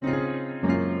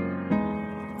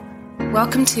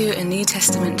Welcome to a New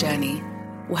Testament journey.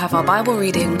 We'll have our Bible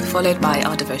reading followed by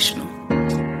our devotional.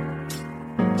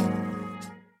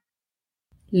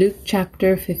 Luke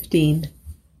chapter 15.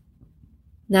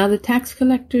 Now the tax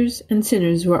collectors and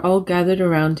sinners were all gathered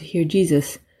around to hear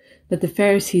Jesus, but the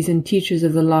Pharisees and teachers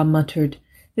of the law muttered,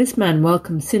 "This man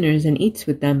welcomes sinners and eats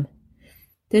with them."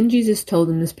 Then Jesus told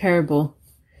them this parable.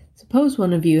 Suppose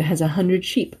one of you has 100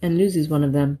 sheep and loses one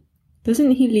of them.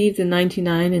 Doesn't he leave the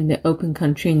 99 in the open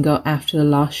country and go after the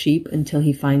lost sheep until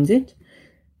he finds it?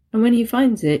 And when he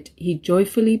finds it, he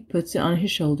joyfully puts it on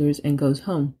his shoulders and goes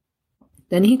home.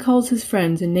 Then he calls his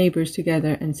friends and neighbors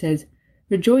together and says,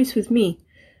 "Rejoice with me,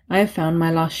 I have found my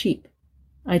lost sheep."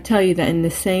 I tell you that in the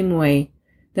same way,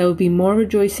 there will be more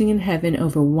rejoicing in heaven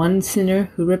over one sinner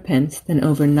who repents than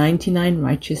over 99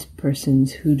 righteous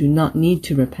persons who do not need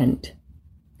to repent.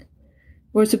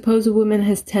 Or suppose a woman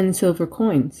has 10 silver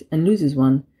coins and loses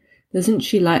one. Doesn't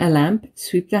she light a lamp,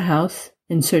 sweep the house,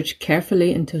 and search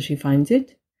carefully until she finds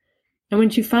it? And when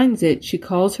she finds it, she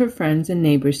calls her friends and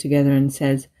neighbors together and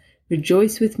says,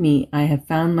 "Rejoice with me, I have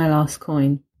found my lost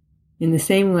coin." In the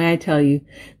same way, I tell you,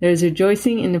 there is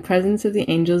rejoicing in the presence of the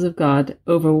angels of God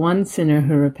over one sinner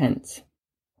who repents.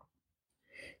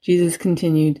 Jesus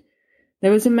continued,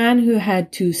 "There was a man who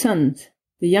had 2 sons.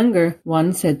 The younger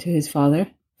one said to his father,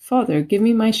 'Father, give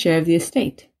me my share of the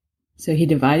estate.' So he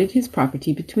divided his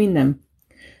property between them.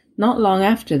 Not long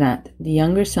after that, the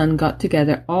younger son got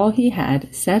together all he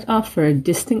had, set off for a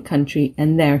distant country,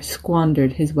 and there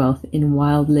squandered his wealth in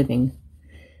wild living.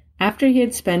 After he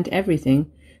had spent everything,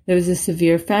 there was a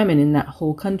severe famine in that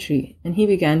whole country, and he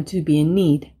began to be in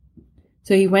need.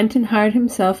 So he went and hired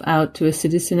himself out to a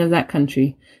citizen of that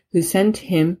country, who sent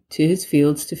him to his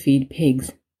fields to feed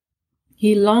pigs.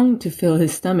 He longed to fill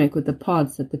his stomach with the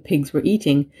pods that the pigs were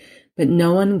eating, but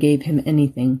no one gave him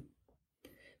anything.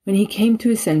 When he came to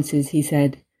his senses, he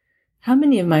said, 'How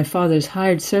many of my father's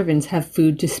hired servants have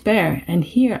food to spare, and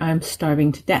here I am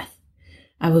starving to death?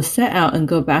 I will set out and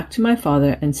go back to my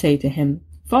father and say to him,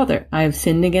 Father, I have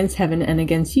sinned against heaven and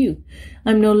against you.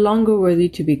 I am no longer worthy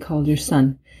to be called your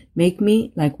son. Make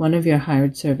me like one of your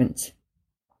hired servants.'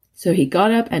 So he got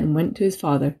up and went to his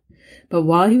father. But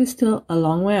while he was still a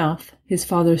long way off, his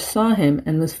father saw him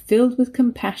and was filled with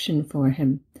compassion for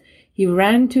him. He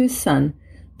ran to his son,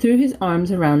 threw his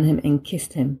arms around him, and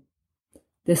kissed him.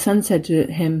 The son said to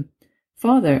him,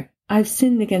 'Father, I have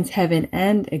sinned against heaven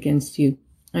and against you.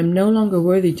 I am no longer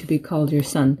worthy to be called your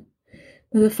son.'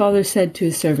 But the father said to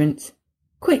his servants,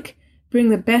 'Quick, bring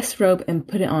the best robe and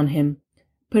put it on him.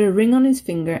 Put a ring on his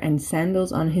finger and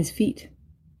sandals on his feet.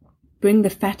 Bring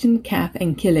the fattened calf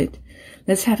and kill it.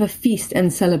 Let's have a feast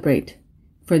and celebrate.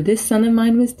 For this son of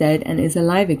mine was dead and is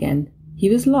alive again. He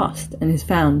was lost and is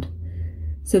found.'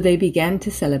 So they began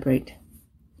to celebrate.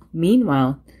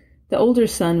 Meanwhile, the older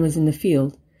son was in the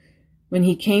field. When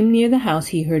he came near the house,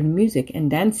 he heard music and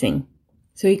dancing.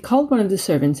 So he called one of the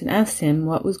servants and asked him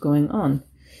what was going on.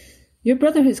 'Your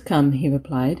brother has come,' he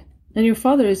replied, 'and your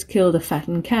father has killed a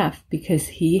fattened calf because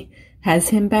he has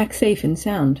him back safe and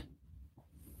sound.'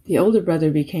 The older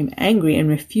brother became angry and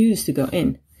refused to go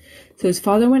in. So his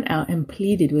father went out and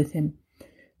pleaded with him.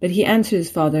 But he answered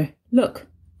his father, 'Look,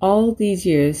 all these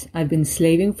years I've been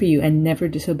slaving for you and never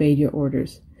disobeyed your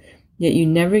orders. Yet you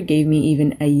never gave me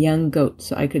even a young goat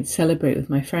so I could celebrate with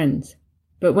my friends.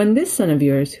 But when this son of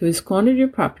yours, who has squandered your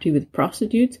property with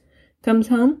prostitutes, comes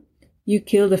home, you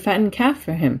kill the fattened calf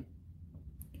for him.'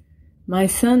 'My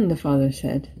son,' the father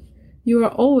said, 'you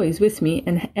are always with me,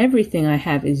 and everything I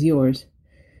have is yours.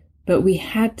 But we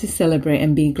had to celebrate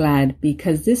and be glad,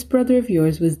 because this brother of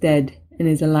yours was dead and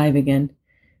is alive again.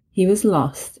 He was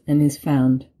lost and is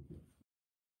found.'"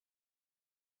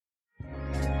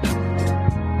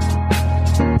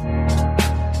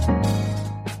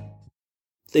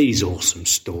 These awesome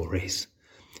stories.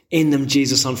 In them,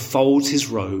 Jesus unfolds his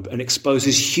robe and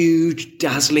exposes huge,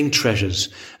 dazzling treasures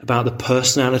about the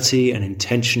personality and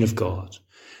intention of God.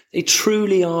 They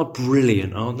truly are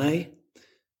brilliant, aren't they?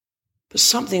 But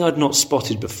something I'd not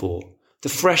spotted before, the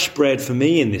fresh bread for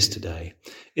me in this today,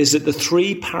 is that the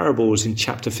 3 parables in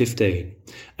chapter 15,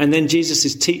 and then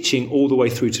Jesus' teaching all the way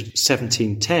through to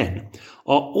 17:10,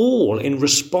 are all in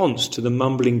response to the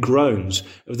mumbling groans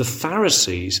of the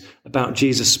Pharisees about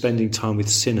Jesus spending time with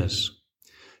sinners.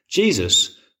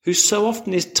 Jesus, who so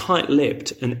often is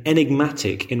tight-lipped and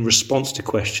enigmatic in response to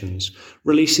questions,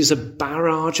 releases a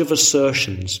barrage of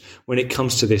assertions when it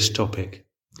comes to this topic.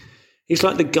 He's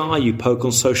like the guy you poke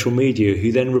on social media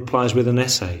who then replies with an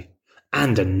essay.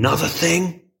 And another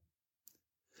thing?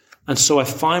 And so I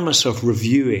find myself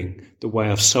reviewing the way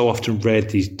I've so often read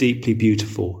these deeply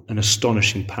beautiful and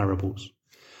astonishing parables.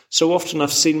 So often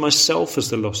I've seen myself as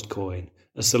the lost coin,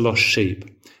 as the lost sheep,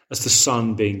 as the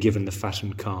son being given the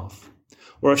fattened calf.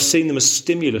 Or I've seen them as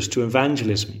stimulus to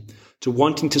evangelism, to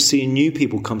wanting to see new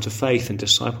people come to faith and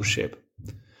discipleship.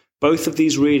 Both of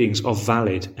these readings are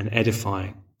valid and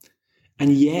edifying.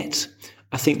 And yet,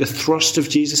 I think the thrust of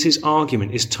Jesus'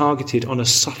 argument is targeted on a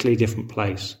subtly different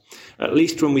place, at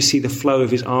least when we see the flow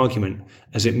of his argument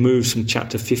as it moves from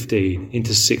chapter 15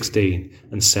 into 16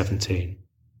 and 17.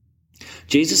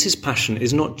 Jesus' passion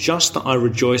is not just that I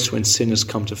rejoice when sinners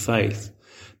come to faith,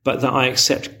 but that I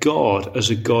accept God as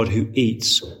a God who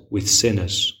eats with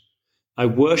sinners. I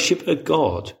worship a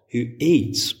God who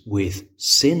eats with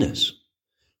sinners.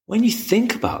 When you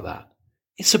think about that,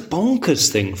 it's a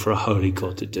bonkers thing for a holy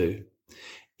God to do.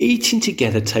 Eating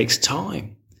together takes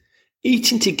time.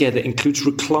 Eating together includes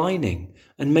reclining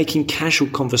and making casual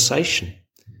conversation.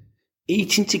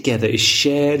 Eating together is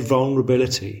shared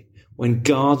vulnerability when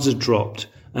guards are dropped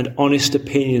and honest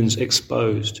opinions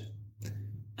exposed.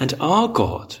 And our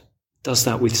God does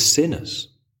that with sinners.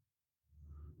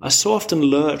 I so often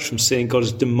lurch from seeing God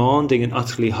as demanding and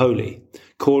utterly holy,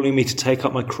 calling me to take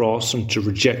up my cross and to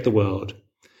reject the world,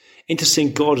 into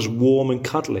seeing God as warm and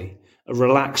cuddly, a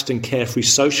relaxed and carefree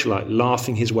socialite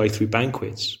laughing his way through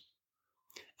banquets.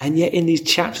 And yet in these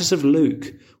chapters of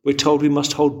Luke, we're told we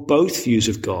must hold both views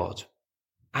of God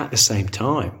at the same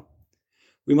time.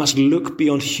 We must look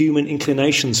beyond human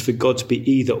inclinations for God to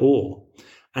be either or,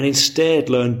 and instead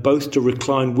learn both to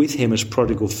recline with him as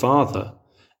prodigal father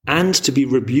and to be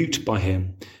rebuked by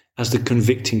him as the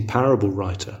convicting parable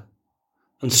writer.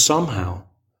 And somehow,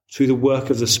 through the work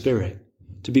of the Spirit,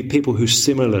 to be people who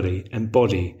similarly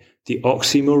embody the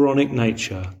oxymoronic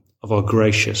nature of our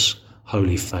gracious,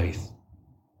 holy faith.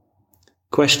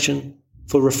 Question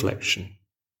for reflection.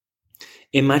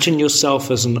 Imagine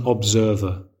yourself as an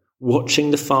observer,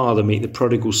 watching the father meet the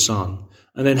prodigal son,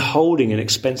 and then holding an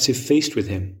expensive feast with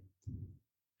him.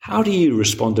 How do you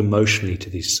respond emotionally to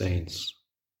these scenes?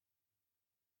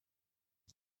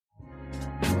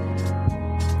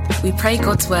 We pray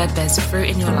God's word bears fruit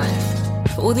in your life.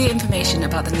 For all the information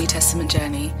about the New Testament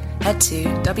journey, head to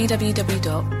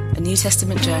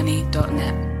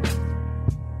www.anewtestamentjourney.net.